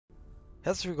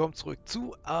Herzlich willkommen zurück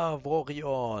zu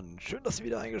Avorion. Schön, dass ihr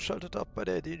wieder eingeschaltet habt bei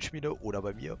der Ideenschmiede oder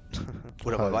bei mir.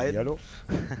 Oder bei beiden. Hallihallo.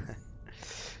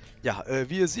 Ja,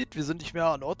 wie ihr seht, wir sind nicht mehr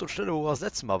an Ort und Stelle, wo wir das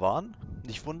letzte Mal waren.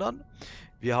 Nicht wundern.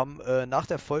 Wir haben nach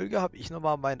der Folge habe ich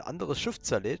nochmal mein anderes Schiff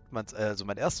zerlegt. Also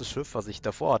mein erstes Schiff, was ich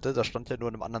davor hatte. Das stand ja nur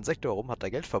in einem anderen Sektor rum, hat da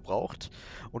Geld verbraucht.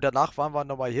 Und danach waren wir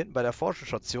nochmal hier hinten bei der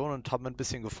Forschungsstation und haben ein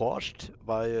bisschen geforscht,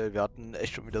 weil wir hatten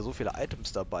echt schon wieder so viele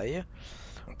Items dabei.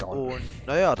 Down. Und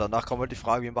naja, danach kam halt die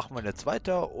Frage, wie machen wir jetzt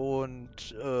weiter?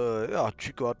 Und ja,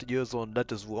 Chico hatte hier so ein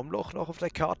nettes Wurmloch noch auf der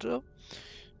Karte.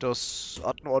 Das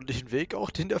hat einen ordentlichen Weg auch,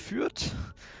 den der führt.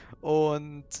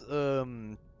 Und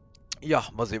ja,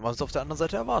 mal sehen, was uns auf der anderen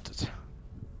Seite erwartet.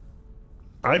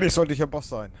 Eigentlich sollte ich ja Boss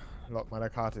sein, laut meiner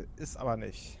Karte. Ist aber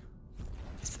nicht.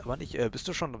 Ist aber nicht, bist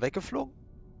du schon weggeflogen?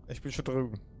 Ich bin schon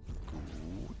drüben.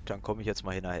 Gut, dann komme ich jetzt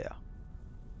mal hinterher.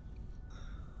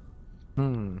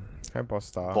 Kein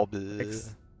Boss da. Wobbel.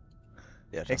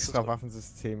 Ja, das ist Extra drin.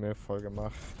 Waffensysteme voll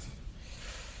gemacht.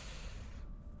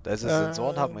 Diese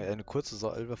Sensoren haben eine kurze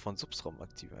Salve von Substraum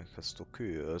aktiviert. Das ist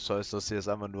okay. Das heißt, das hier ist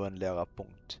einfach nur ein leerer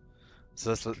Punkt.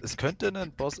 Das heißt, es könnte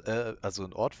ein Boss, also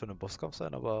ein Ort für einen Bosskampf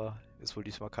sein, aber ist wohl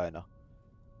diesmal keiner.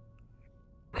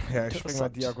 Ja, ich spring mal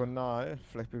Interessant. diagonal.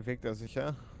 Vielleicht bewegt er sich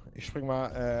ja. Ich spring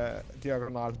mal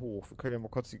diagonal hoch. Wir können ja mal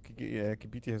kurz die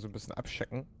Gebiete hier so ein bisschen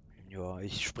abchecken. Ja,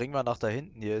 ich spring mal nach da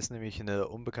hinten. Hier ist nämlich eine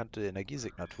unbekannte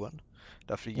Energiesignaturen.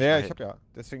 Da fliege ich Ja, mal ich hin. hab ja.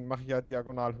 Deswegen mache ich ja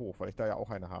diagonal hoch, weil ich da ja auch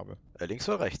eine habe. Links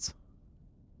oder rechts?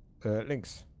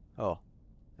 Links. Oh,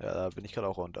 ja, da bin ich gerade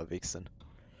auch unterwegs denn.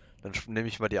 Dann nehme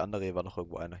ich mal die andere, hier war noch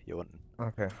irgendwo eine. Hier unten.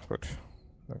 Okay, gut.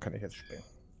 Dann kann ich jetzt springen.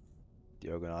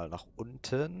 Diagonal nach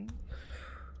unten.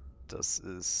 Das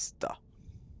ist da.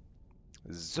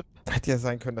 Zip. Hätte ja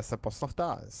sein können, dass der Boss noch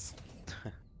da ist.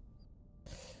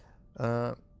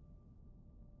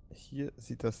 Hier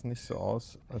sieht das nicht so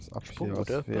aus, als ob hier was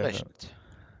Sprungroute wäre. berechnet.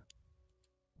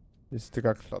 Hier ist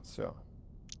dicker Klotz, ja.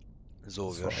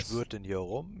 So, Das wer war's. schwirrt denn hier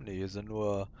rum? Ne, hier sind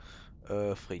nur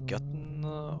Fregatten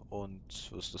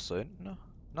und was ist das da hinten?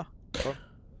 Na, komm.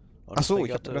 Noch eine Achso,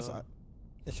 Fregatte.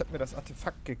 ich hab mir das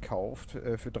Artefakt gekauft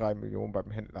für 3 Millionen beim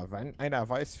Händler. Wenn einer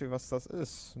weiß, für was das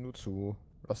ist, nur zu.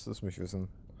 Lasst es mich wissen.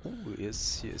 Na,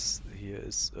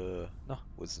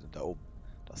 wo ist es denn da oben?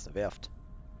 Da ist eine Werft.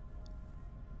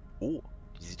 Oh,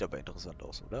 die sieht aber interessant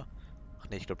aus, oder? Ach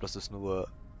ne, ich glaube, das ist nur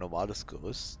normales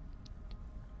Gerüst.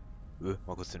 Mal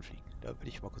kurz hinfliegen. Da will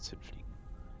ich mal kurz hinfliegen.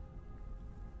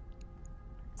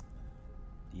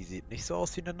 Die sieht nicht so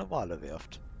aus wie eine normale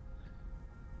Werft.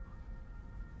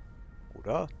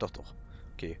 Oder? Doch, doch.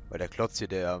 Okay, weil der Klotz hier,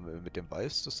 der mit dem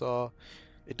Weiß, das sah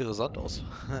interessant aus.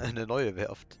 Eine neue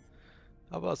Werft.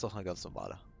 Aber ist auch eine ganz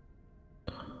normale.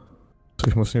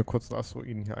 Ich muss hier kurz einen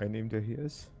Asteroiden hier einnehmen, der hier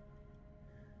ist.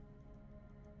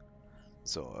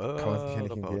 So, Kann man sich ja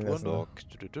nicht entgehen lassen, ne? Wurmloch,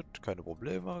 keine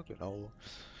Probleme, genau.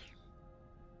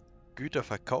 Güter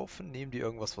verkaufen, nehmen die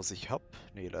irgendwas, was ich hab?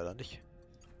 Nee, leider nicht.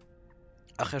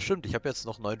 Ach ja, stimmt, ich habe jetzt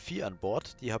noch 9 Vieh an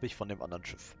Bord, die habe ich von dem anderen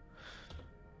Schiff.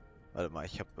 Warte mal,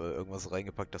 ich habe irgendwas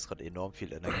reingepackt, das gerade enorm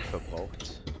viel Energie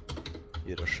verbraucht.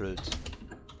 Hier das Schild.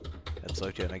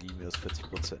 Erzeugte Energie minus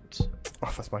 40%.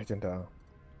 Ach, was mache ich denn da?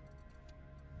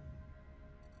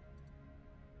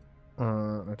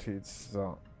 Notiz,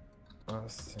 so.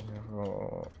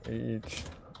 Asteroid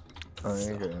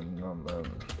eingenommen.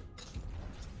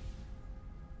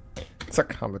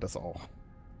 Zack, haben wir das auch.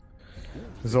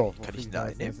 So, Kann ich ihn da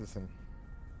einnehmen?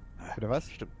 Bitte was?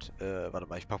 Stimmt. Warte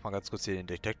mal, ich pack mal ganz kurz hier den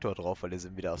Detektor drauf, weil hier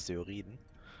sind wieder Asteroiden.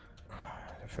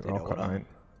 Da fällt Den mir da, auch gerade oder? ein.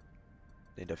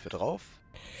 Den dafür drauf.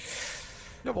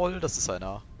 Jawohl, das ist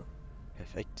einer.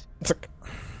 Perfekt. Zack.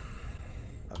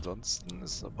 Ansonsten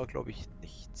ist aber, glaube ich,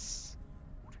 nichts.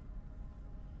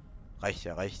 Reicht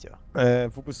ja, reicht ja.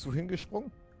 Wo bist du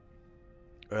hingesprungen?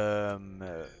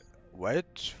 White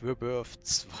Rebirth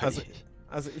 2.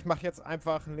 Also ich mache jetzt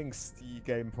einfach links die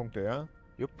gelben Punkte, ja?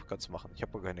 Jupp, kannst du machen. Ich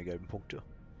habe keine gelben Punkte.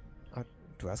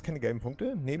 Du hast keine gelben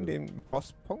Punkte? Neben Nö. dem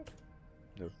Bosspunkt?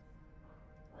 Nö.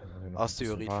 Also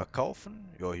Asteroid verkaufen.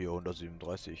 Ja, hier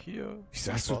 137 hier.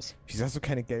 Wieso hast du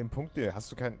keine gelben Punkte?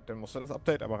 Dann musst du das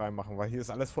Update aber reinmachen, weil hier ist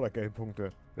alles voller gelben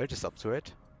Punkte. Welches Upgrade?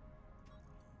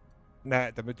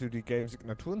 Na, damit du die gelben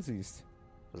Signaturen siehst.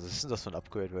 Was ist denn das für ein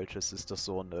Upgrade? Welches? Ist das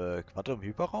so ein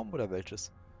Quantum-Hyperraum oder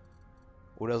welches?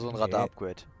 Oder so ein Nee.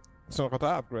 Radar-Upgrade? So ein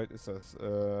Radar-Upgrade ist das.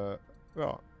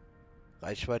 Ja.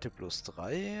 Reichweite plus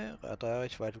 3,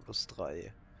 Radarreichweite plus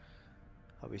 3.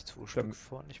 Habe ich 2 Stück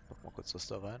von. Ich pack mal kurz das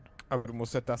da rein. Aber du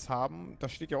musst ja das haben,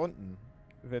 das steht ja unten.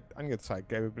 Wird angezeigt,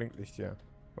 gelbe Blinklicht hier.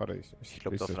 Warte, Ich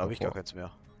glaube, davon habe ich gar keins mehr.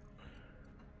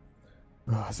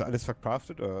 Oh, hast du alles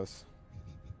verkraftet oder was?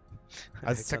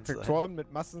 Als Kann sein. Sektoren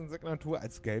mit Massensignatur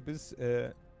als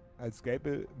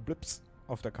gelbe Blips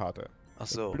auf der Karte. Ach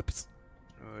so. Blips.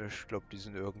 Ich glaube, die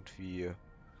sind irgendwie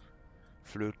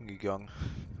flöten gegangen.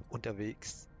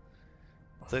 Unterwegs.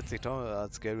 60.000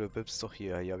 als gelbe Bips doch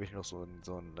hier. Hier habe ich noch so einen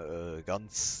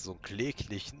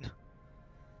kläglichen.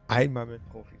 Einmal mit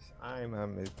Profis. Einmal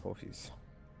mit Profis.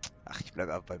 Ach, ich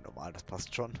bleibe einfach beim Normalen, das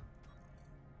passt schon.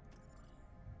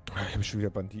 Ich habe schon wieder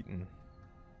Banditen.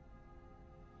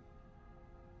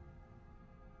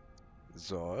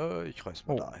 So, ich reiß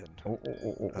mal dahin.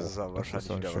 Oh. Das ist aber wahrscheinlich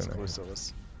doch ein wieder was schöner.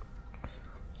 Größeres.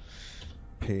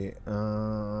 P.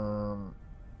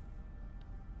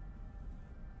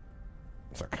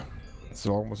 Zack.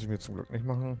 Sorgen muss ich mir zum Glück nicht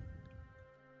machen.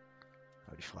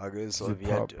 Aber die Frage ist,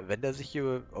 Diese wenn der sich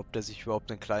hier, ob der sich überhaupt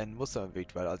in kleinen Muster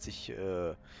bewegt, weil als ich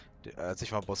mal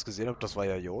einen Boss gesehen habe, das war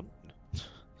ja hier unten.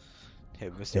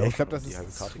 Der müsste Ja, ja ich auch schon glaube, um das die halbe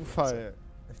ist Karte gewesen Zufall.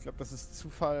 Ich glaube, das ist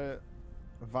Zufall,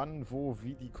 wann, wo,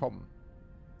 wie die kommen.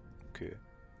 sein. Okay.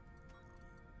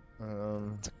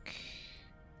 Zack.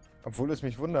 Obwohl es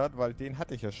mich wundert, weil den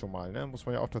hatte ich ja schon mal, ne? Muss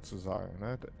man ja auch dazu sagen,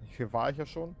 ne? Hier war ich ja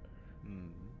schon.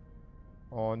 Hm.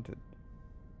 Und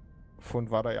Fund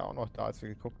war da ja auch noch da, als wir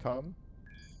geguckt haben.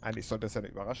 Eigentlich sollte das ja eine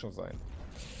Überraschung sein.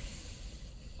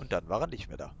 Und dann war er nicht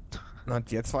mehr da.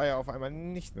 Und jetzt war er auf einmal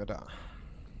nicht mehr da.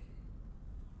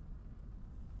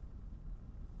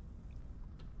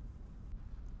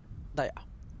 Naja.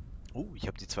 Ich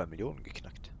habe die 2 Millionen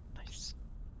geknackt. Nice.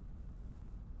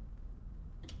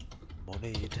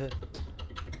 Moneten.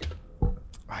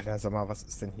 Alter, sag mal, was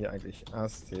ist denn hier eigentlich?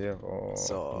 Asteroid.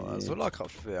 So,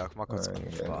 Solarkraftwerk, mal kurz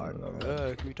anfragen.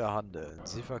 Genau. Güter handeln.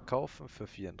 Sie verkaufen für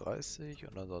 34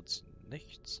 und ansonsten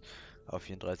nichts. Aber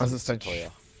 34 Was ist ist zu denn teuer.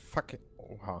 fucking...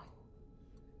 Oha.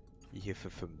 Die hier für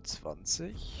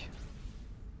 25.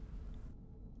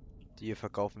 Die hier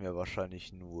verkaufen wir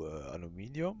wahrscheinlich nur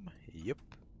Aluminium. Yep.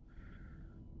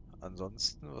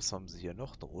 Ansonsten, was haben sie hier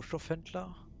noch? Ein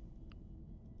Rohstoffhändler?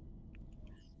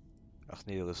 Ach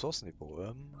nee,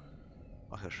 Ressourcendepot.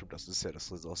 Ach ja, stimmt, das ist ja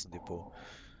das Ressourcendepot.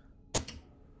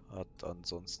 Hat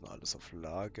ansonsten alles auf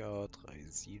Lager.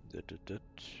 3,7.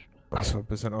 Achso, ein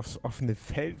bisschen aufs offene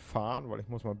Feld fahren, weil ich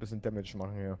muss mal ein bisschen Damage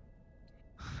machen hier.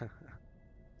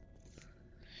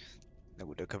 Na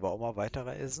gut, da können wir auch mal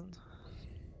weiterreisen.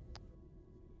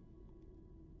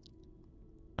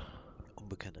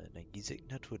 Unbekannte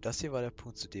Energiesignatur. Das hier war der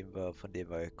Punkt, von dem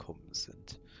wir gekommen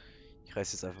sind. Ich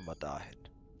reise jetzt einfach mal dahin.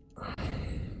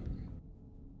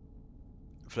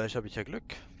 Vielleicht habe ich ja Glück,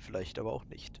 vielleicht aber auch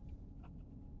nicht.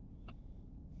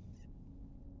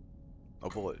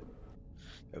 Obwohl,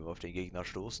 wenn wir auf den Gegner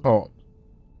stoßen. Oh.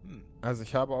 Hm, Also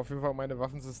ich habe auf jeden Fall meine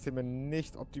Waffensysteme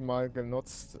nicht optimal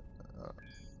genutzt.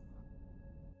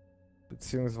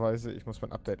 Beziehungsweise ich muss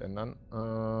mein Update ändern.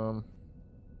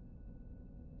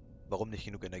 warum nicht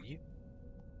genug Energie?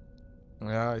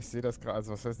 Ja, ich sehe das gerade.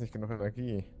 Also was heißt nicht genug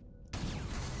Energie?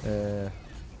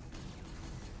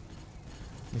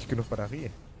 Nicht genug Batterie.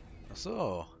 Ach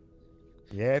so.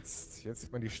 Jetzt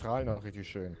sieht man die Strahlen auch richtig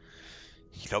schön.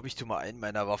 Ich glaube, ich tue mal einen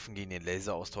meiner Waffen gegen den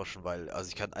Laser austauschen, weil, also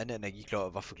ich kann eine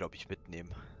Energiewaffe, glaube ich, mitnehmen.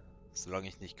 Solange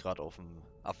ich nicht gerade auf dem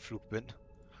Abflug bin.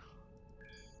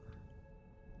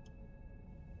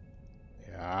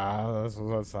 Ja, so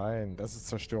soll es sein. Das ist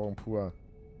Zerstörung pur.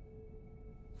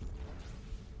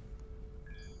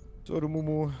 So, du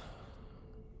Mumu.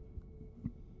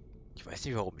 Ich weiß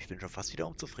nicht warum, ich bin schon fast wieder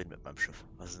unzufrieden mit meinem Schiff.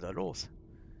 Was ist denn da los?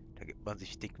 Da gibt man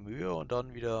sich dick Mühe und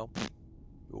dann wieder...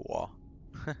 Joa.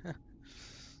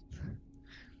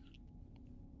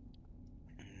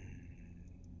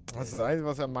 Das Einzige,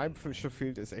 was an meinem Schiff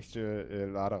fehlt, ist echt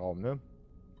Laderaum, ne?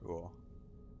 Ja.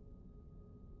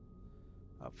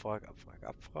 Abfrag.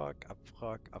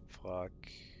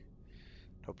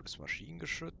 Doppeltes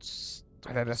Maschinengeschütz.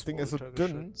 Alter, das Ding ist so dünn.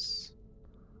 Boltergeschütz.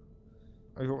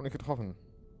 Hab ich überhaupt nicht getroffen.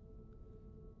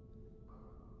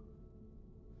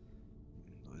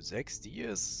 06, die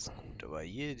ist gut, aber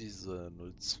hier diese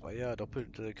 02er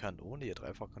doppelte Kanone, hier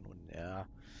Dreifachkanonen, ja.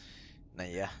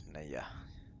 Naja.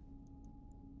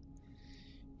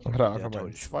 Hat er einfach mal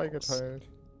in zwei geteilt.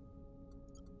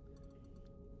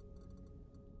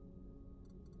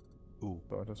 So,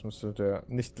 das müsste der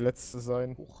nicht letzte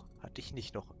sein. Huch, hatte ich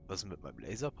nicht noch... Was ist mit meinem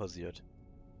Laser passiert?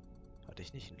 Hatte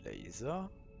ich nicht einen Laser?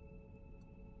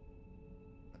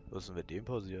 Was ist mit dem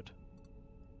passiert?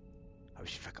 Habe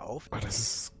ich ihn verkauft? Ah,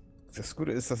 das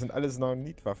Gute ist, das sind alles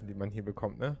Nanit-Waffen, die man hier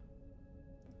bekommt, ne?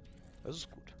 Das ist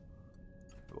gut.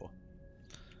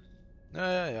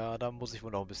 Ja. Ja, da muss ich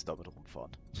wohl noch ein bisschen damit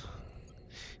rumfahren.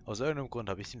 Aus irgendeinem Grund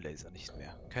habe ich den Laser nicht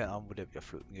mehr. Keine Ahnung, wo der wieder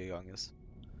flöten gegangen ist.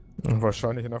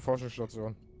 Wahrscheinlich in der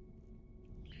Forschungsstation.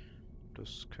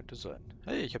 das könnte sein.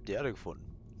 Hey, ich habe die Erde gefunden.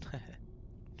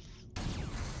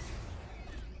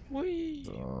 Hui.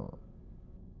 So.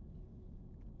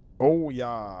 Oh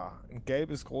ja, ein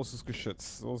gelbes großes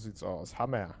Geschütz. So sieht's aus.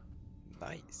 Hammer.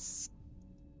 Nice.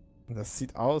 Und das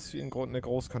sieht aus wie eine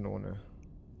Großkanone.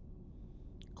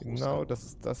 Genau, Großkanone. das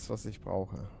ist das, was ich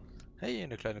brauche. Hey,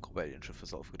 eine kleine Gruppe Alienschiffe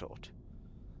ist aufgetaucht.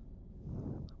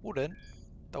 Wo denn?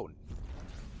 Da unten.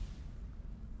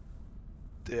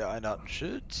 Der eine hat ein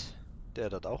Schild,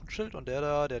 der hat auch ein Schild und der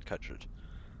da, der hat kein Schild.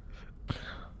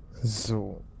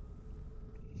 So.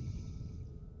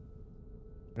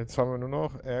 Jetzt haben wir nur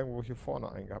noch irgendwo hier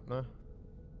vorne eingehabt, ne?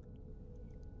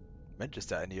 Mensch,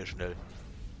 ist der eine hier schnell.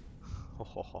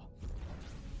 Hohoho.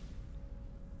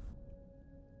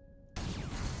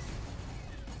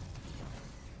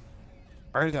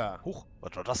 Alter! Huch,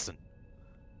 was war das denn?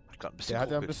 Hat grad ein bisschen Der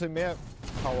hat ja ein geruckelt. bisschen mehr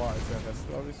Power als der Rest,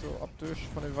 glaube ich, so optisch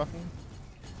von den Waffen.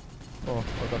 Oh, und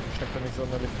dafür steckt er nicht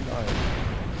sonderlich viel ein.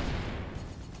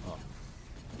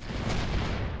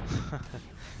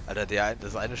 Alter,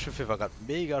 das eine Schiff hier war gerade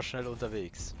mega schnell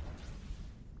unterwegs.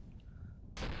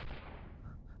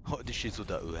 Und ich stehe so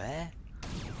da, hä?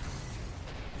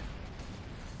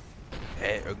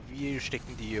 Ey, irgendwie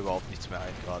stecken die hier überhaupt nichts mehr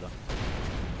ein gerade.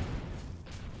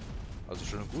 Also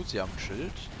schön und gut, sie haben ein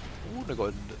Schild. Eine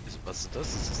goldene... Was ist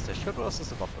das? Ist das der Schild oder ist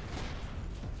das eine Waffe?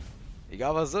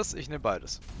 Egal was es ist, ich nehme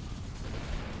beides.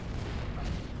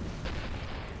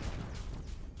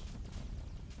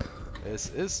 Es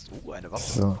ist... eine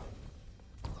Waffe. So.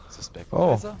 Ist das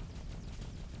Bergmeister?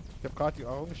 Ich habe gerade die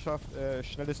Errungenschaft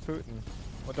schnelles Töten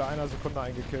unter einer Sekunde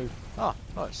eingekillt. Ah,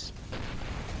 nice.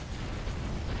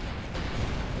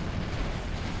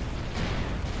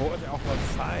 Wurde auch mal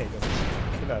Zeit, dass ich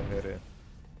ein Killer werde.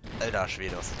 Alter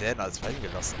Schwede, was hat der denn alles fallen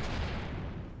gelassen?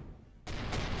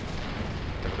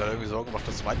 Ich habe gerade irgendwie Sorgen gemacht,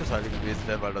 dass es meine Teile gewesen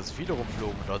wären, weil da so viele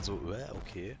rumflogen und dann so,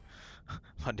 okay.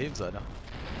 Von dem seiner.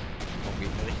 Warum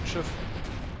geht mir nicht ein Schiff?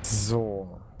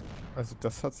 So. Also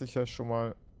das hat sich ja schon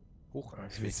mal... Huch,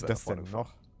 Wie ist das denn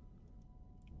noch?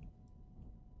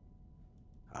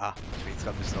 Ah, ich will jetzt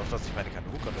gerade ein bisschen auf, dass ich meine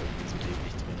Kanone irgendwie so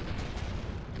dämlich drin.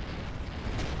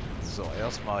 So,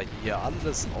 erstmal hier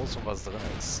alles aus, was drin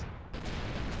ist.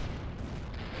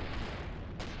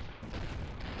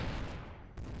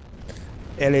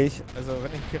 Ehrlich, also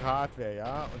wenn ich Pirat wäre,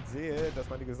 ja, und sehe, dass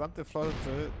meine gesamte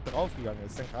Flotte draufgegangen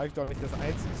ist, dann greife ich doch nicht das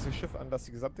einzige Schiff an, das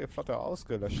die gesamte Flotte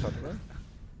ausgelöscht hat, ne?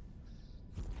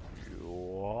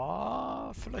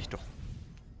 Ja, vielleicht doch.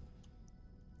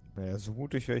 Naja, so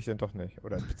mutig wäre ich dann doch nicht.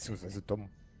 Oder beziehungsweise dumm.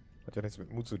 Hat ja nichts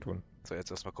mit Mut zu tun. So, jetzt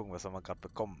erstmal gucken, was haben wir gerade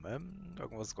bekommen.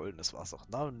 Irgendwas Goldenes war es doch.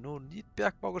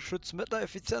 Bergbaugeschütz mit einer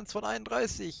Effizienz von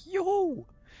 31. Juhu!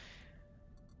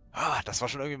 Ah, das war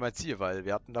schon irgendwie mein Ziel, weil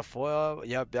wir hatten da vorher,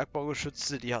 ja,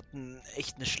 Bergbaugeschütze, die hatten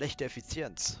echt eine schlechte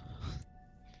Effizienz.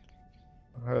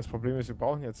 Ja, das Problem ist, wir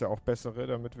brauchen jetzt ja auch bessere,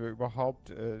 damit wir überhaupt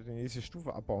die nächste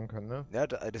Stufe abbauen können, ne? Ja,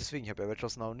 deswegen, ich habe ja welche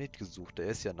aus Naonit gesucht. Der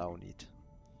ist ja Naonit.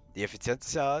 Die Effizienz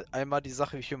ist ja einmal die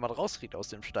Sache, wie viel man rauskriegt aus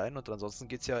dem Stein und ansonsten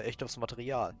geht es ja echt aufs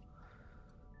Material.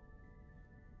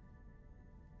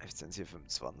 Effizienz hier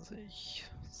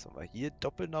 25. Was haben wir hier?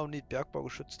 Doppel-Naonit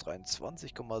Bergbaugeschütz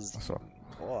 23,7. Achso.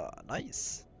 Boah,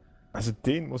 nice. Also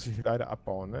den muss ich leider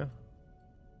abbauen, ne?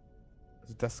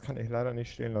 Also das kann ich leider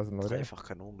nicht stehen lassen, Leute. Dreifach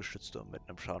Kanonengeschützturm mit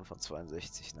einem Schaden von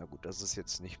 62. Na gut, das ist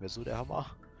jetzt nicht mehr so der Hammer.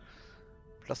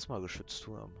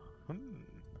 Plasma-Geschützturm.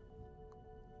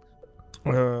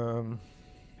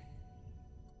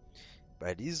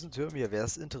 Bei diesen Türmen hier wäre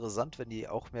es interessant, wenn die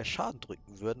auch mehr Schaden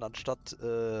drücken würden, anstatt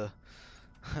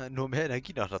nur mehr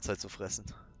Energie nach der Zeit zu fressen.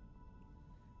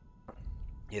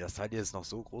 Hier, das Teil hier ist noch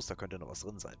so groß, da könnte noch was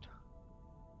drin sein.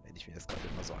 Wenn ich mir das gerade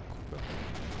immer so angucke.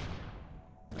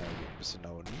 Ja, gut, ein bisschen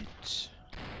Naonit.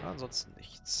 Ansonsten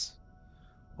nichts.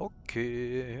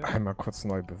 Okay. Einmal kurz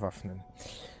neu bewaffnen.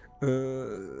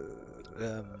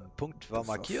 Punkt war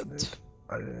markiert.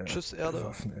 Tschüss, Erde.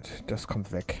 Bewaffnet. Das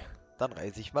kommt weg. Dann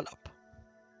reise ich mal ab.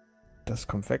 Das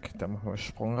kommt weg. Da machen wir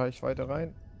Sprungreichweite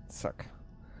rein. Zack.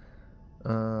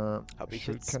 Habe ich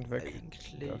Schild jetzt kann weg.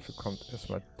 eigentlich... Dafür kommt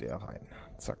erstmal der rein.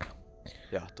 Zack.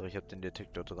 Ja, doch, ich habe den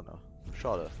Detektor drin.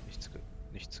 Schade,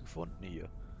 nichts gefunden hier.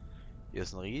 Hier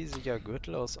ist ein riesiger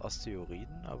Gürtel aus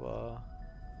Asteroiden, aber...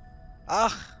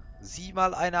 Ach, sieh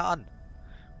mal einer an.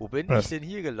 Wo bin ich denn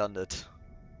hier gelandet?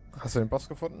 Hast du den Boss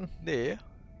gefunden? Nee.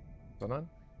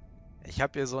 Sondern? Ich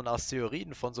habe hier so einen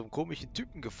Asteroiden von so einem komischen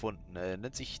Typen gefunden. Er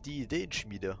nennt sich die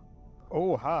Ideenschmiede.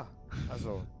 Oha!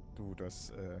 Also, du,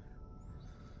 das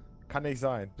kann nicht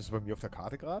sein. Bist du bei mir auf der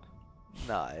Karte gerade?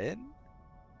 Nein.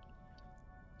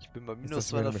 Ich bin bei minus das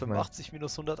 285,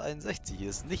 minus 161. Hier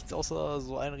ist nichts außer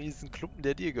so ein riesen Klumpen,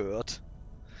 der dir gehört.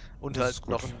 Und Das ist halt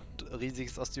noch gut. ein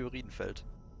riesiges Asteroidenfeld.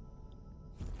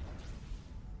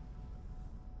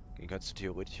 Den kannst du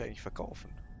theoretisch eigentlich verkaufen.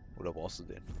 Oder brauchst du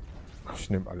den? Ich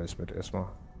nehme alles mit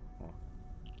erstmal.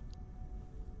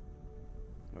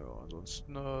 Ja,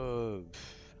 ansonsten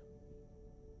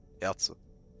Erze.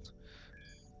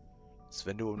 Das ist,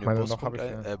 wenn du um Ich den meine, noch habe ich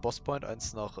ja. Bosspoint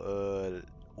eins nach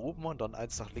oben und dann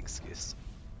eins nach links gehst.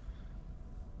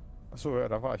 Achso, ja,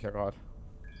 da war ich ja gerade.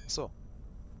 Achso.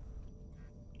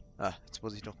 Ah, jetzt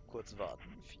muss ich noch kurz warten.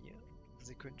 4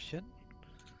 Sekündchen.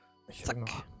 Ich Zack. habe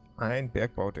noch ein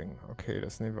Bergbauding. Okay,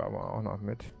 das nehmen wir aber auch noch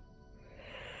mit.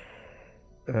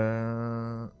 Oh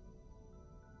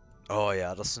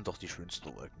ja, das sind doch die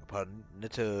schönsten Wolken. Ein paar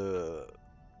nette.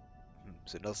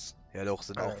 Sind das? Ja doch,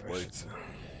 sind auch Wolken.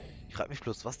 Ich frage mich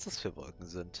bloß, was das für Wolken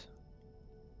sind.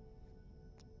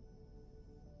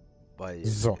 Weil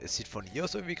So. es sieht von hier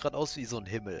aus irgendwie gerade aus wie so ein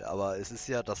Himmel, aber es ist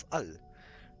ja das All.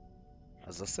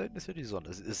 Also das da hinten ist ja die Sonne.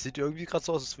 Es sieht irgendwie gerade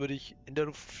so aus, als würde ich in der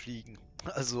Luft fliegen.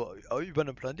 Also über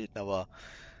einem Planeten, aber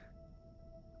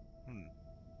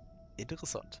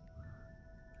interessant.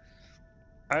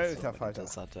 Das ist Alter aber eine Falter.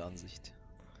 interessante Ansicht.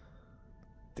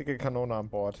 Dicke Kanone an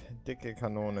Bord. Dicke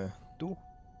Kanone. Du?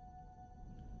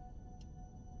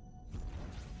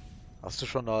 Hast du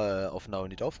schon auf einer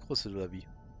Unit aufgerüstet oder wie?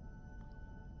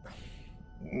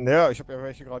 Ja, ich habe ja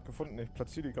welche gerade gefunden. Ich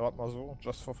platziere die gerade mal so,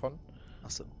 just for fun.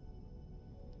 Achso.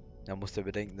 Da musst du ja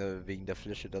bedenken, ne, wegen der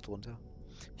Fläche da drunter.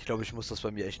 Ich glaube, ich muss das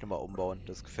bei mir echt nochmal umbauen.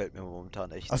 Das gefällt mir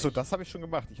momentan echt Achso, nicht. das habe ich schon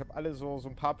gemacht. Ich habe alle so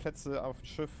ein paar Plätze auf dem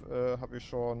Schiff habe ich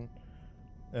schon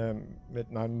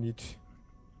mit Nanit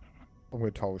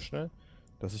umgetauscht, ne?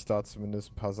 Dass ich da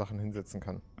zumindest ein paar Sachen hinsetzen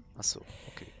kann. Achso,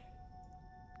 okay.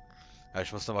 Ja,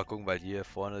 ich muss nochmal gucken, weil hier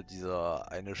vorne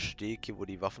dieser eine Steg hier, wo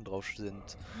die Waffen drauf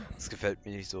sind, das gefällt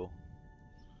mir nicht so.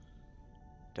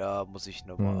 Da muss ich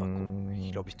nochmal gucken.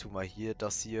 Ich glaube, ich tue mal hier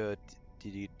das hier,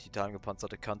 die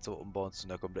titangepanzerte Kante umbauen zu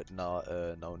einer kompletten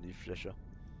Naoni-Fläche.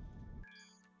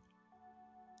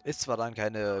 Ist zwar dann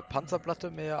keine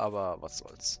Panzerplatte mehr, aber was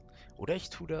soll's. Oder ich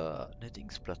tue da eine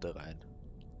Dingsplatte rein.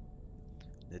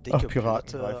 Eine Ach, dicke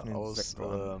Piraten Platte greifen den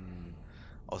Sektor an.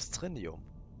 aus Trinium.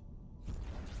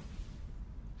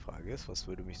 Frage ist, was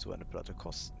würde mich so eine Platte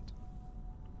kosten?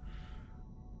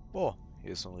 Boah,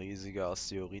 hier ist so ein riesiger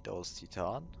Asteroid aus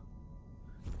Titan.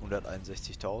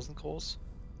 161.000 groß.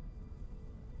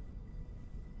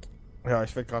 Ja,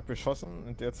 ich werde gerade beschossen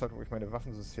in der Zeit, wo ich meine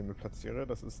Waffensysteme platziere.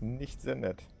 Das ist nicht sehr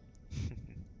nett.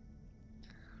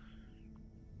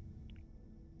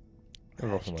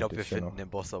 Ich glaube, wir finden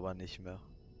den Boss aber nicht mehr.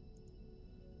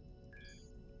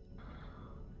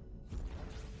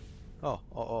 Oh,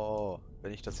 oh, oh, oh.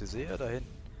 Wenn ich das hier sehe, da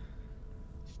hinten.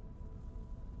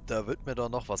 Da wird mir doch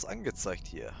noch was angezeigt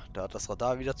hier. Da hat das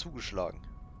Radar wieder zugeschlagen.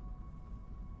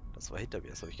 Das war hinter mir,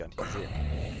 das habe ich gar nicht gesehen.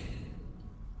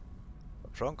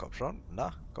 Komm schon, komm schon.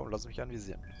 Na, komm, lass mich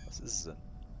anvisieren. Was ist es denn?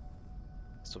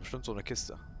 Ist doch bestimmt so eine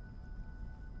Kiste.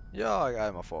 Ja,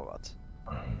 einmal Vorrat.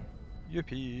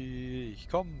 Yippie, ich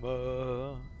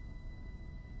komme.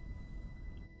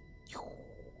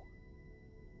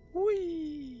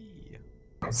 Hui.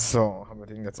 So, haben wir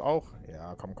den jetzt auch?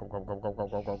 Ja, komm, komm, komm, komm, komm, komm,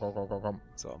 komm, komm, komm, komm, komm, komm.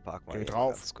 So, packen wir Geh hier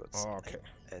drauf. ganz kurz. Okay.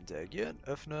 Interagieren,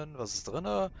 öffnen. Was ist drin?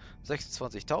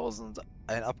 26.000,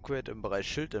 ein Upgrade im Bereich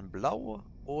Schild in Blau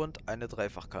und eine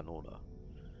Dreifachkanone.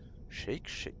 Schick,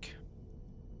 schick.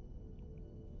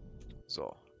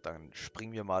 So, dann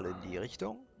springen wir mal in die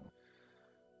Richtung.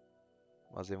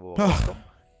 Mal sehen, wo wir rauskommen.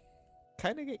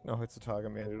 Keine Gegner heutzutage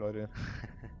mehr, Leute.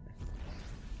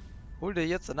 Hol dir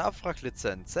jetzt eine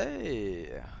Abwracklizenz.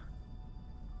 Hey!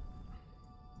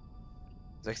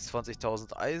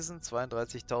 26.000 Eisen,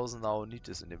 32.000 Naonit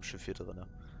ist in dem Schiff hier drin.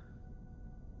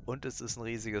 Und es ist ein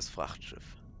riesiges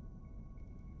Frachtschiff.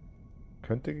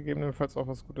 Könnte gegebenenfalls auch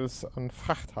was Gutes an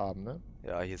Fracht haben, ne?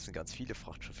 Ja, hier sind ganz viele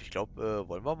Frachtschiffe. Ich glaube,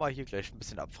 wollen wir mal hier gleich ein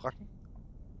bisschen abwracken?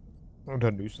 Und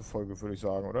dann nächste Folge, würde ich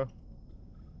sagen, oder?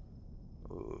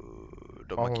 Dann Machen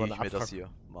wir markiere mal ich eine mir das hier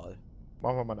mal.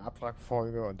 Machen wir mal eine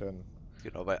Abwrackfolge und dann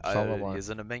Genau, weil schauen wir mal. hier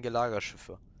sind eine Menge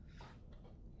Lagerschiffe.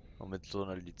 Und mit so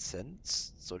einer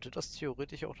Lizenz sollte das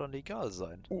theoretisch auch dann legal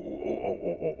sein. Oh, oh,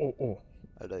 oh, oh, oh, oh.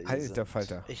 Alter, hier Alter sind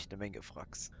Falter. echt eine Menge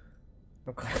Wracks.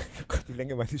 Oh Gott, die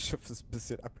Länge meines Schiffes ist ein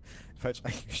bisschen falsch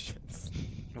eingeschätzt.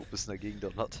 Wo bist du dagegen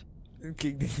donnert?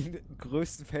 Gegen den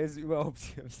größten Felsen überhaupt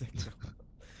hier im Sektor.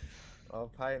 Oh,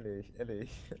 peinlich,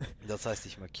 ehrlich. Das heißt,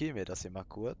 ich markiere mir das hier mal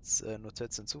kurz.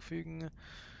 Notiz hinzufügen.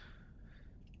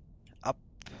 Ab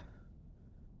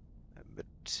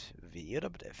mit W oder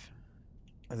mit F?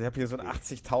 Also ich habe hier so ein Okay.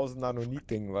 80.000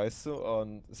 Nanonit-Ding, weißt du?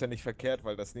 Und ist ja nicht verkehrt,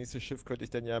 weil das nächste Schiff könnte ich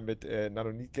dann ja mit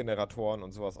Nanonit-Generatoren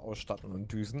und sowas ausstatten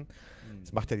und düsen.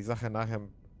 Das macht ja die Sache nachher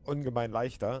ungemein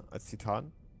leichter als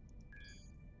Titan.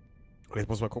 Und jetzt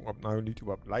muss man gucken, ob Naonit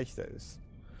überhaupt leichter ist.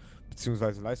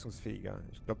 Beziehungsweise leistungsfähiger.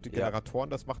 Ich glaube, die Ja. Generatoren,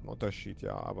 das macht einen Unterschied,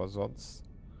 ja. Aber sonst...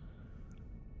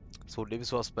 Das Problem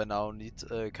ist, du hast bei Naonit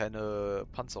keine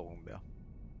Panzerung mehr.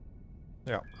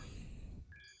 Ja.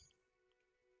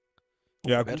 Oh,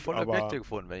 Ja gut, wertvolle aber Objekte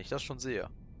gefunden, wenn ich das schon sehe.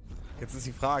 jetzt ist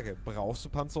die Frage, brauchst du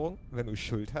Panzerung, wenn du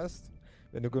Schild hast?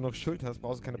 Wenn du genug Schild hast,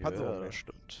 brauchst du keine Panzerung Ja, mehr. das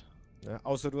stimmt. Ja,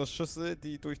 außer du hast Schüsse,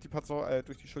 die durch die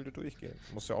durch die Schilde durchgehen.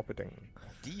 Musst du ja auch bedenken.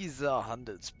 Dieser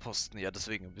Handelsposten, ja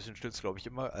deswegen, ein bisschen Stütz glaube ich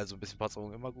immer, also ein bisschen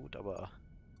Panzerung immer gut, aber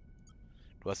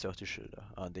du hast ja auch die Schilder.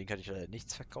 An denen kann ich leider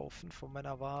nichts verkaufen von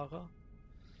meiner Ware.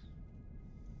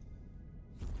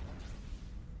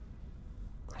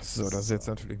 So, das ist jetzt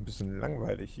natürlich ein bisschen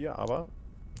langweilig hier, aber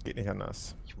geht nicht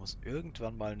anders. Ich muss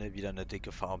irgendwann mal wieder eine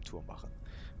dicke Farmtour machen.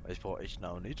 Weil ich brauche echt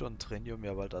Naonit und Trinium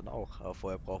ja bald dann auch. Aber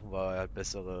vorher brauchen wir halt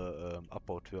bessere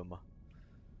Abbautürme.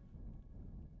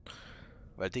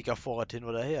 Weil dicker Vorrat hin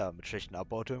oder her. Mit schlechten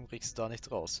Abbautürmen kriegst du da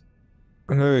nichts raus.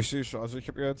 Nö, ich sehe schon. Also ich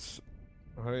habe jetzt...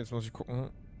 Warte, jetzt muss ich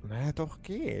gucken. Naja, doch,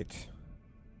 geht.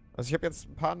 Also ich habe jetzt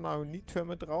ein paar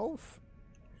Naonit-Türme drauf.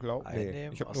 Nee,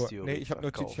 Einnehmen, ich habe nur... Nee, Asteroid ich habe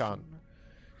nur Titan. verkaufen.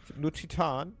 Ich habe nur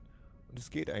Titan. Und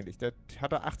es geht eigentlich. Der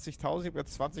hatte 80.000, ich habe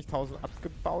jetzt 20.000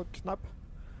 abgebaut knapp.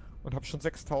 Und habe schon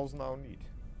 6.000 Naonit.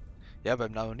 Ja,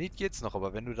 beim Naonit geht's noch,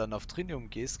 aber wenn du dann auf Trinium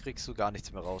gehst, kriegst du gar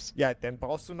nichts mehr raus. Ja, dann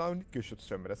brauchst du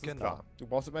Naonit-Geschütztürme, das ist Genau. klar. Du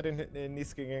brauchst immer den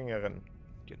nächstgängigeren.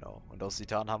 Genau. Und aus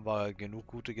Titan haben wir genug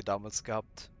gute damals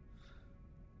gehabt.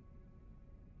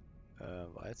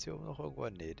 War jetzt hier oben noch irgendwo?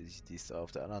 Nee, die ist da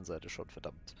auf der anderen Seite schon,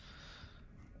 verdammt.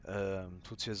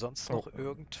 Tut's hier sonst Oh. noch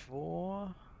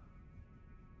irgendwo?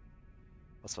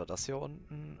 Was war das hier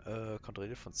unten?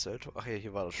 Kontrolliert von Zelto. Ach ja,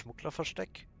 hier war das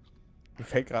Schmugglerversteck. Mir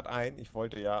fällt gerade ein, ich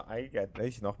wollte ja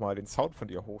eigentlich nochmal den Sound von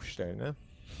dir hochstellen, ne?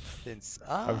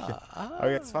 Habe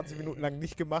ich jetzt 20 Minuten lang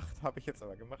nicht gemacht, habe ich jetzt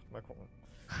aber gemacht. Mal gucken.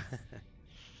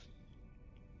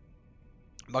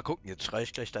 Mal gucken, jetzt schrei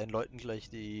ich gleich deinen Leuten gleich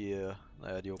die,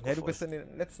 naja, die Hucke Ja, du voll. bist in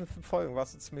den letzten 5 Folgen,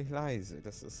 warst du ziemlich leise.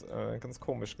 Das ist ganz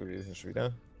komisch gewesen schon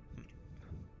wieder.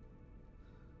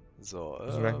 So,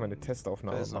 Müssen wir gleich mal eine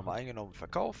Testaufnahme ist machen. nochmal eingenommen und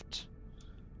verkauft.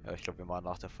 Ja, ich glaube, wir machen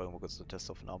nach der Folge mal kurz eine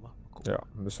Testaufnahme. Mal gucken. Ja,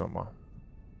 müssen wir mal.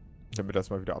 Damit das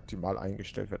mal wieder optimal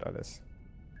eingestellt wird alles.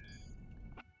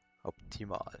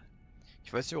 Optimal.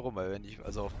 Ich weiß nicht warum, weil wenn ich,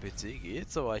 also auf PC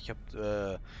geht's, aber ich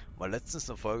habe mal letztens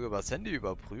eine Folge über das Handy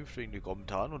überprüft wegen den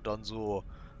Kommentaren und dann so,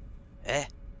 äh,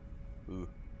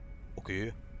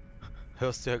 okay,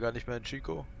 hörst du ja gar nicht mehr in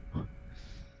Chico.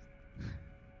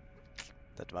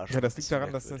 Das war schon Ja, ein das liegt bisschen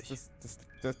daran, dass merkwürdig.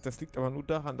 das liegt aber nur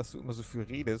daran, dass du immer so viel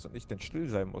redest und ich dann still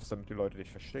sein muss, damit die Leute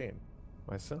dich verstehen.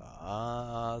 Weißt du?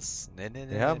 Was? Nee,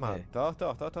 Ja, nee, Mann. nee. Doch.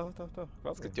 Glaub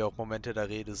Es mir. gibt ja auch Momente, da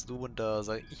redest du und da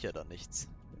sage ich ja dann nichts.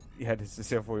 Ja, das ist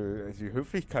ja wohl die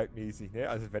Höflichkeit mäßig, ne?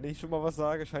 Also wenn ich schon mal was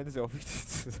sage, scheint es ja auch wichtig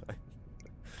zu sein.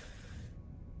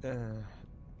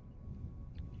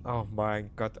 Oh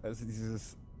mein Gott, also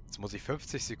dieses... Jetzt muss ich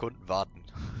 50 Sekunden warten.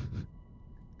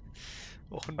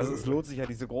 Och nö. Also es lohnt sich ja,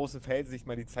 diese großen Felsen, sich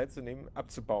mal die Zeit zu nehmen,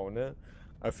 abzubauen, ne?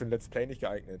 Aber für ein Let's Play nicht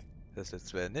geeignet. Das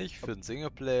jetzt wäre nicht für einen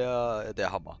Singleplayer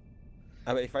der Hammer.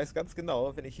 Aber ich weiß ganz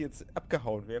genau, wenn ich hier jetzt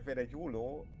abgehauen wäre, wäre der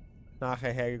YOLO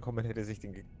nachher hergekommen und hätte sich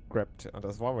den gegrabt. Und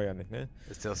das wollen wir ja nicht, ne?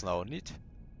 Ist das Naonit?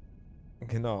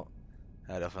 Genau.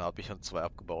 Ja, davon habe ich schon 2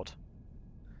 abgebaut.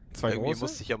 Zwei Irgendwie große?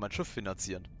 musste ich ja mein Schiff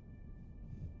finanzieren.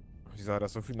 Wieso hat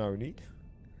das so viel Naonit?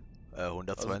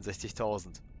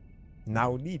 162.000.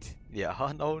 Naonit?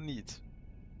 Ja, Naonit.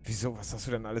 Wieso? Was hast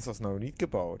du denn alles aus Naonit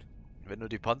gebaut? Wenn du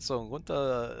die Panzerung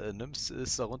runter nimmst,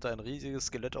 ist darunter ein riesiges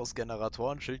Skelett aus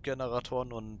Generatoren,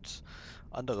 Schildgeneratoren und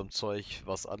anderem Zeug,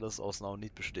 was alles aus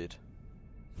Naonit besteht.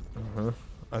 Mhm.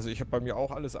 Also ich habe bei mir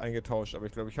auch alles eingetauscht, aber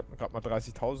ich glaube, ich habe gerade mal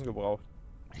 30.000 gebraucht.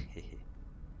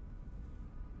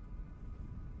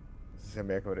 Das ist ja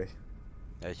merkwürdig.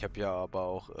 Ja, ich habe ja aber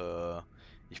auch,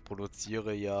 ich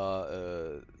produziere ja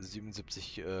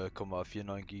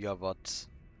 77,49 Gigawatt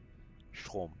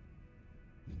Strom.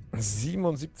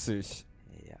 77.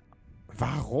 Ja,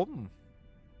 Warum?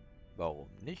 warum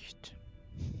nicht?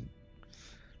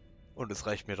 Und es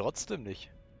reicht mir trotzdem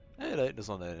nicht. Hey, da hinten ist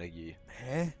noch eine Energie.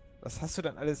 Hä? Was hast du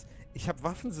denn alles? Ich habe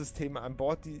Waffensysteme an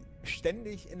Bord, die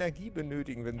ständig Energie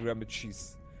benötigen, wenn du damit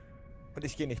schießt. Und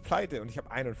ich gehe nicht pleite und ich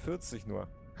habe 41 nur.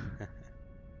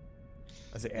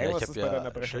 Also Ja, irgendwas ich ist habe bei deiner ja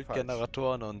Berechnung falsch.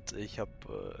 Schildgeneratoren und ich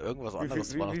habe irgendwas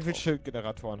anderes war noch Wie viel drauf.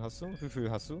 Schildgeneratoren hast du? Wie viel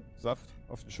hast du? Saft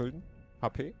auf den Schilden?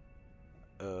 HP?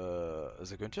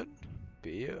 Sekündchen.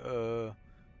 B, 15.000?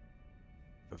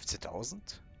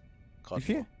 Wie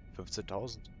viel?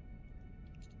 15.000.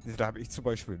 Da habe ich zum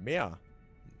Beispiel mehr.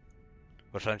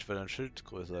 Wahrscheinlich, weil dein Schild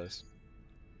größer ist.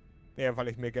 Ja, weil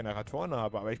ich mehr Generatoren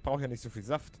habe, aber ich brauche ja nicht so viel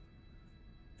Saft.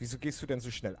 Wieso gehst du denn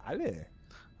so schnell alle?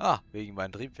 Ah, wegen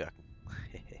meinen Triebwerken.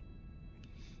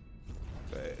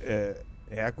 Äh,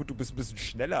 ja gut, du bist ein bisschen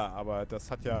schneller, aber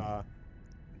das hat ja...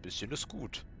 Ein bisschen ist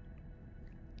gut.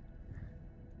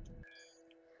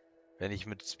 Wenn ich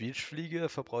mit Spiel fliege,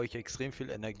 verbrauche ich extrem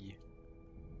viel Energie.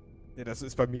 Ja, das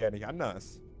ist bei mir ja nicht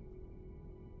anders.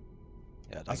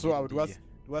 Ja, Ach dann so, gehen aber die.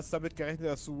 du hast damit gerechnet,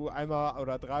 dass du einmal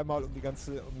oder dreimal um den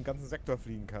ganzen Sektor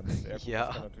fliegen kannst. Ja gut, das kann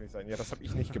Ja. natürlich sein. Ja, das habe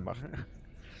ich nicht gemacht.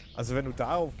 Also wenn du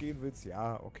darauf gehen willst,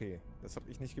 ja, okay. Das habe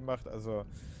ich nicht gemacht. Also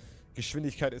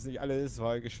Geschwindigkeit ist nicht alles,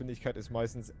 weil Geschwindigkeit ist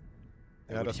meistens,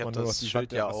 Ja ja, gut, ich dass habe man nur noch das die Wand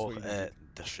Schild der ja auch, Asteroiden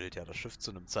sieht. das Schiff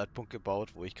zu einem Zeitpunkt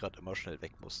gebaut, wo ich gerade immer schnell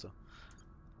weg musste.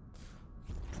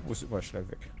 Du musst immer schnell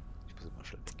weg. Ich muss immer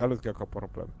schnell weg. Alles gar kein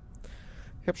Problem.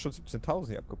 Ich habe schon 17.000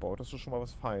 hier abgebaut. Das ist schon mal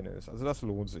was Feines. Also das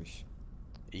lohnt sich.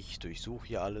 Ich durchsuche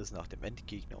hier alles nach dem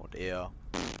Endgegner und er.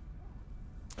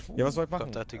 Ja, was soll ich machen?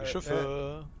 Fremdartige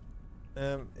Schiffe.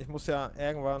 Ich muss ja,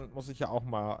 irgendwann muss ich ja auch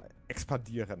mal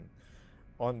expandieren.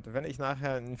 Und wenn ich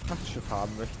nachher ein Frachtschiff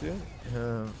haben möchte,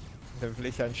 dann will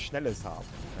ich ja ein schnelles haben.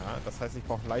 Ja? Das heißt, ich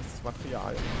brauche leichtes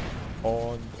Material.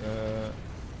 Und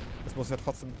es muss ja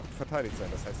trotzdem gut verteidigt sein.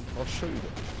 Das heißt, ich brauche Schilde.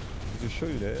 Diese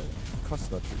Schilde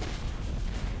kosten natürlich.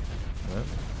 Ne?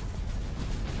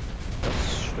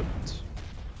 Das stimmt.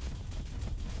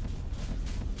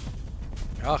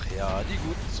 Ach ja, die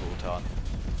guten Zotan.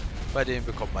 Bei denen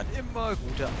bekommt man immer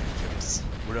gute Items.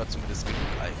 Oder zumindest genug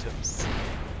Items.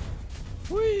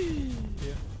 Hui!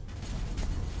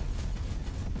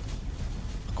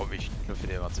 Ach komm, ich knüpfe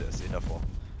den mal zuerst den davor.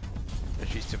 Der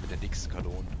schießt hier mit den nächsten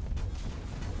Kanonen.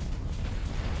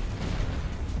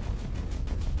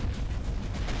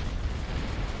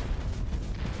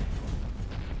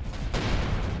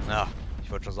 Na, ich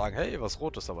wollte schon sagen, hey, was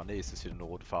Rotes, aber nee, es ist wieder eine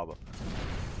rote Farbe.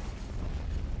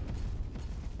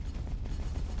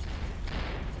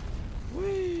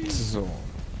 Hui! So.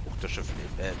 Das Schiff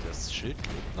lebt, das Schild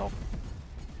lebt noch.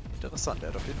 Interessant, er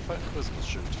hat auf jeden Fall ein größeres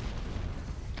Schild.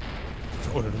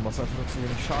 Oder du machst einfach nur zu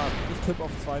wenig Schaden. Ich tippe auf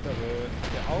zweiter Welle.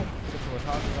 Der auch. Bitte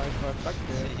Kommentare reinschreiben.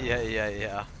 Danke.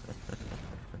 Ja.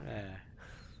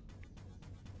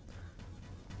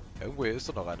 Irgendwo hier ist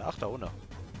doch noch einer. Ach, da unten.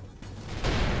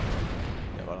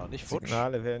 Der war noch nicht futsch.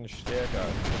 Signale werden stärker.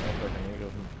 Ich bin auch gleich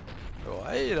angegriffen. Oh,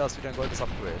 hey, da ist wieder ein goldenes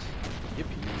Upgrade.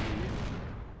 Yippie.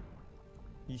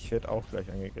 Ich werde auch gleich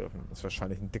angegriffen. Das ist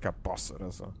wahrscheinlich ein dicker Boss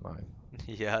oder so. Nein.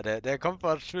 Ja, der kommt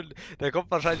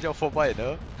wahrscheinlich auch vorbei,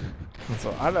 ne?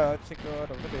 So, hallo, Chico,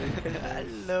 da bin ich.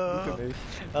 Hallo. Bitte nicht.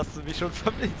 Hast du mich schon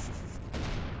vermisst?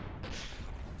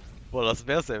 Boah, das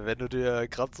wär's ja, wenn du dir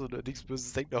gerade so nichts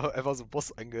Böses denkst, noch einfach so ein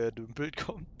Boss angedümpelt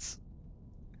kommt.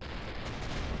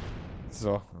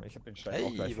 So, ich habe den Stein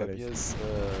auch gleich Bei fertig. mir ist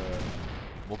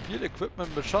Mobil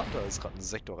Equipment Bestand, da ist gerade ein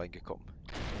Sektor reingekommen.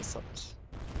 Interessant.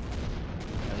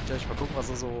 Kann ich gleich mal gucken, was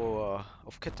er so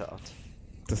auf Kette hat.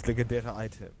 Das legendäre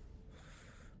Item.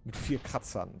 Mit 4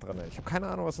 Kratzern drin. Ich habe keine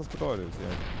Ahnung, was das bedeutet.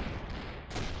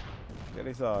 Ja.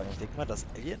 Ehrlich sagen. Ich denke mal, das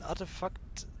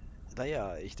Alien-Artefakt,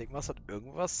 naja, ich denke mal, es hat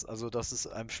irgendwas, also dass es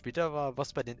einem später war,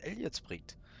 was bei den Aliens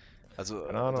bringt. Also,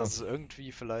 Keine Ahnung. dass es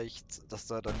irgendwie vielleicht, dass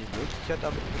da dann die Möglichkeit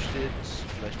damit besteht,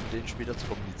 vielleicht mit denen später zu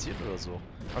kommunizieren oder so.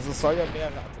 Also es soll ja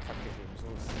mehrere Artefakte geben. So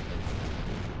ist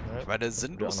es. Ne? Ich meine, Das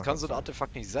sinnlos will kann auch so ein noch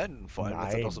Artefakt nicht sein, vor allem wenn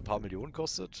es dann noch so ein paar Millionen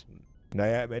kostet.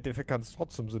 naja, im Endeffekt kann es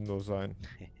trotzdem sinnlos sein.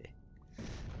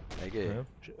 Okay. Ja.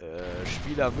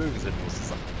 Spieler mögen sinnlose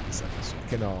Sachen, ist einfach so.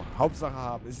 Genau. Hauptsache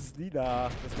haben. Es ist lila.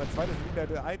 Das ist mein zweites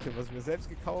lila Item, was ich mir selbst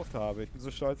gekauft habe. Ich bin so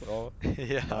stolz drauf.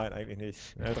 Ja. Nein, eigentlich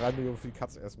nicht. Ja, 3 Millionen für die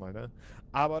Katze erstmal, ne?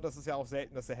 Aber das ist ja auch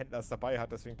selten, dass der Händler es dabei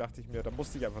hat. Deswegen dachte ich mir, da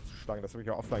musste ich einfach zuschlagen. Das habe ich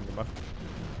ja offline gemacht.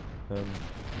 Das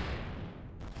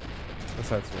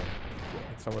ist halt so.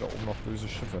 Jetzt haben wir da oben noch böse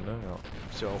Schiffe, ne? Ja.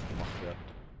 Muss ja aufgemacht werden.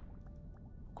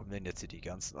 Wo kommen denn jetzt hier die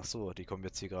ganzen? Achso, die kommen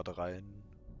jetzt hier gerade rein.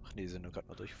 Ach nee, die sind nur gerade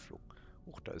mal durchgeflogen.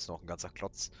 Huch, da ist noch ein ganzer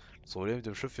Klotz. Das Problem mit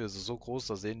dem Schiff hier ist so groß,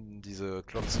 da sehen diese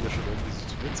Klotz hier schon irgendwie so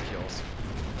zu winzig aus.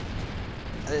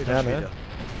 Alter Ja, Schwede. ne?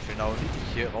 Ich will auch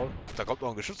nicht hier raus. Da kommt noch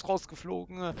ein Geschütz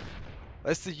rausgeflogen.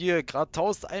 Weißt du, hier gerade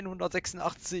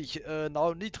 1186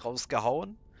 Naonit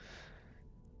rausgehauen.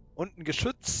 Und ein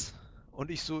Geschütz.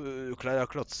 Und ich so, kleiner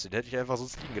Klotz. Den hätte ich einfach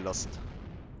sonst liegen gelassen.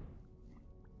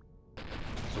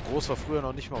 So groß war früher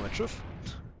noch nicht mal mein Schiff.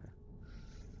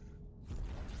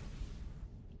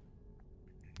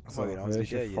 So, genau,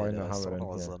 welche Freunde da haben ist wir doch denn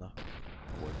noch was hier? drin.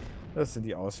 Das sind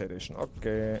die Außerirdischen,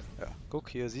 okay. Ja, guck,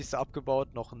 hier siehst du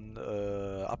abgebaut, noch ein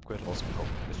Upgrade rausbekommen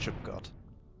mit Chipguard.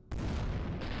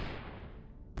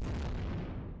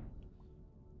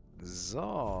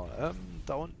 So,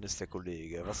 da unten ist der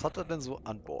Kollege. Was hat er denn so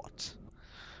an Bord?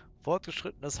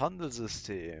 Fortgeschrittenes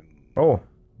Handelssystem. Oh,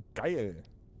 geil. Was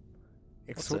denn?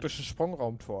 Exotisches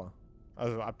Sprungraumtor.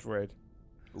 Also Upgrade.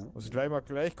 Muss ich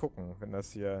gleich gucken, wenn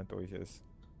das hier durch ist.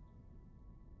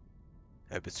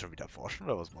 Bist du schon wieder forschen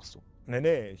oder was machst du?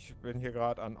 Nee, ich bin hier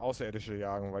gerade an Außerirdische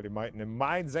jagen, weil die meinten, in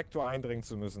meinen Sektor eindringen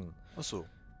zu müssen. Achso.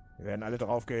 Wir werden alle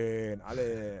draufgehen,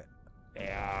 alle.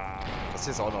 Ja. Das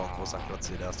hier ist auch noch ein großer Klotz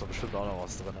hier, da ist doch bestimmt auch noch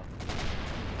was drin.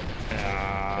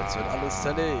 Ja. Jetzt wird alles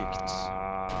zerlegt.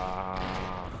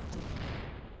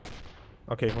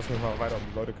 Okay, ich muss mich mal weiter um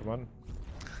die Leute kümmern.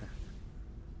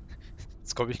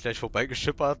 Jetzt komme ich gleich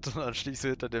vorbeigeschippert und dann stehst du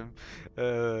hinter dem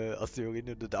Asteroiden,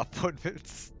 den du da abholen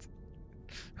willst.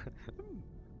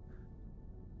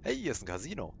 Hey, hier ist ein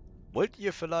Casino. Wollt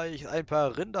ihr vielleicht ein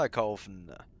paar Rinder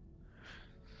kaufen?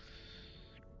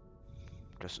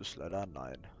 Das ist leider ein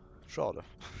Nein. Schade.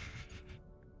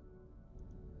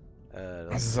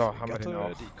 Das ist So, eine haben wir den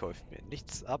auch. Die kauft mir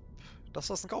nichts ab.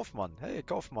 Das ist ein Kaufmann. Hey,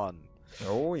 Kaufmann.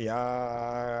 Oh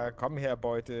ja, komm her,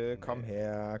 Beute, komm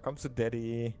her, komm zu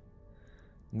Daddy.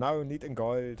 No need in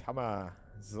Gold, Hammer.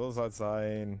 So soll's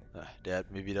sein. Der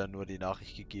hat mir wieder nur die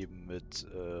Nachricht gegeben mit,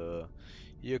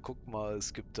 hier guck mal,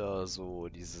 es gibt da so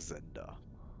diese Sender.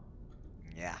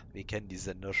 Ja, wir kennen die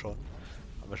Sender schon.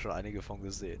 Haben wir schon einige von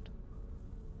gesehen.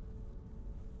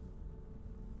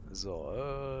 So,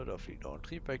 da fliegt auch ein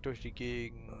Triebwerk durch die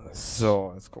Gegend.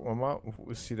 So, jetzt gucken wir mal, wo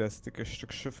ist hier das dicke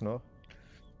Stück Schiff noch?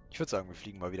 Ich würde sagen, wir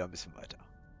fliegen mal wieder ein bisschen weiter.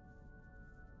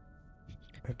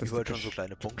 Das Überall schon dicke so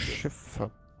kleine Punkte. Schiff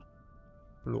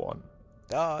verloren.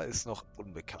 Da ist noch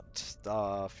unbekannt.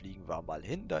 Da fliegen wir mal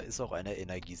hin. Da ist auch eine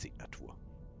Energiesignatur.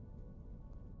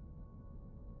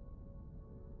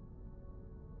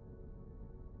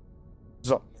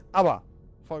 So, aber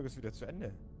Folge ist wieder zu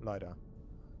Ende, leider.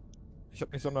 Ich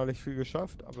habe nicht sonderlich viel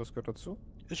geschafft, aber es gehört dazu.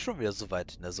 Ist schon wieder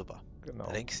soweit. Na super. Genau.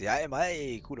 Da denkst du, ja immer,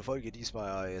 hey, coole Folge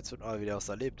diesmal. Jetzt wird mal wieder was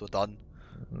erlebt. Und dann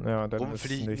Ja, dann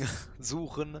rumfliegen, ist nichts.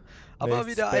 suchen. Aber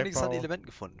Nichts, wieder einiges an Bergbau. Elementen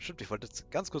gefunden. Stimmt, ich wollte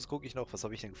jetzt ganz kurz gucke ich noch, was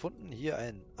habe ich denn gefunden? Hier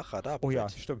ein Radar. Oh ja,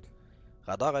 stimmt.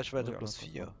 Radarreichweite Oh ja, plus das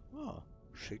 4. Ah,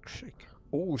 schick, schick.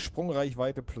 Oh,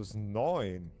 Sprungreichweite plus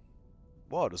 9.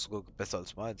 Boah, das ist sogar besser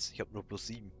als meins. Ich habe nur plus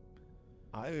 7.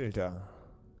 Alter.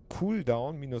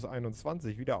 Cooldown minus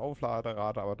 21. Wieder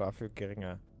Aufladerate, aber dafür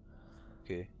geringer.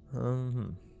 Okay.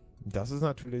 Das ist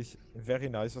natürlich very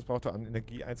nice. Das braucht er an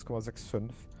Energie 1,65.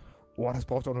 Oh, das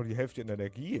braucht auch nur die Hälfte in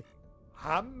Energie.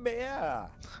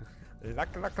 Hammer!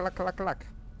 Lack, lack, lack, lack, lack.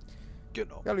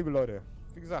 Genau. Ja, liebe Leute,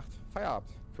 wie gesagt, Feierabend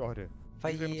für heute.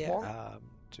 Wir sehen uns morgen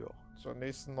Feierabend. Ja. zur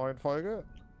nächsten neuen Folge.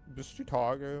 Bis die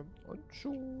Tage und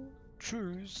tschüss.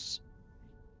 Tschüss.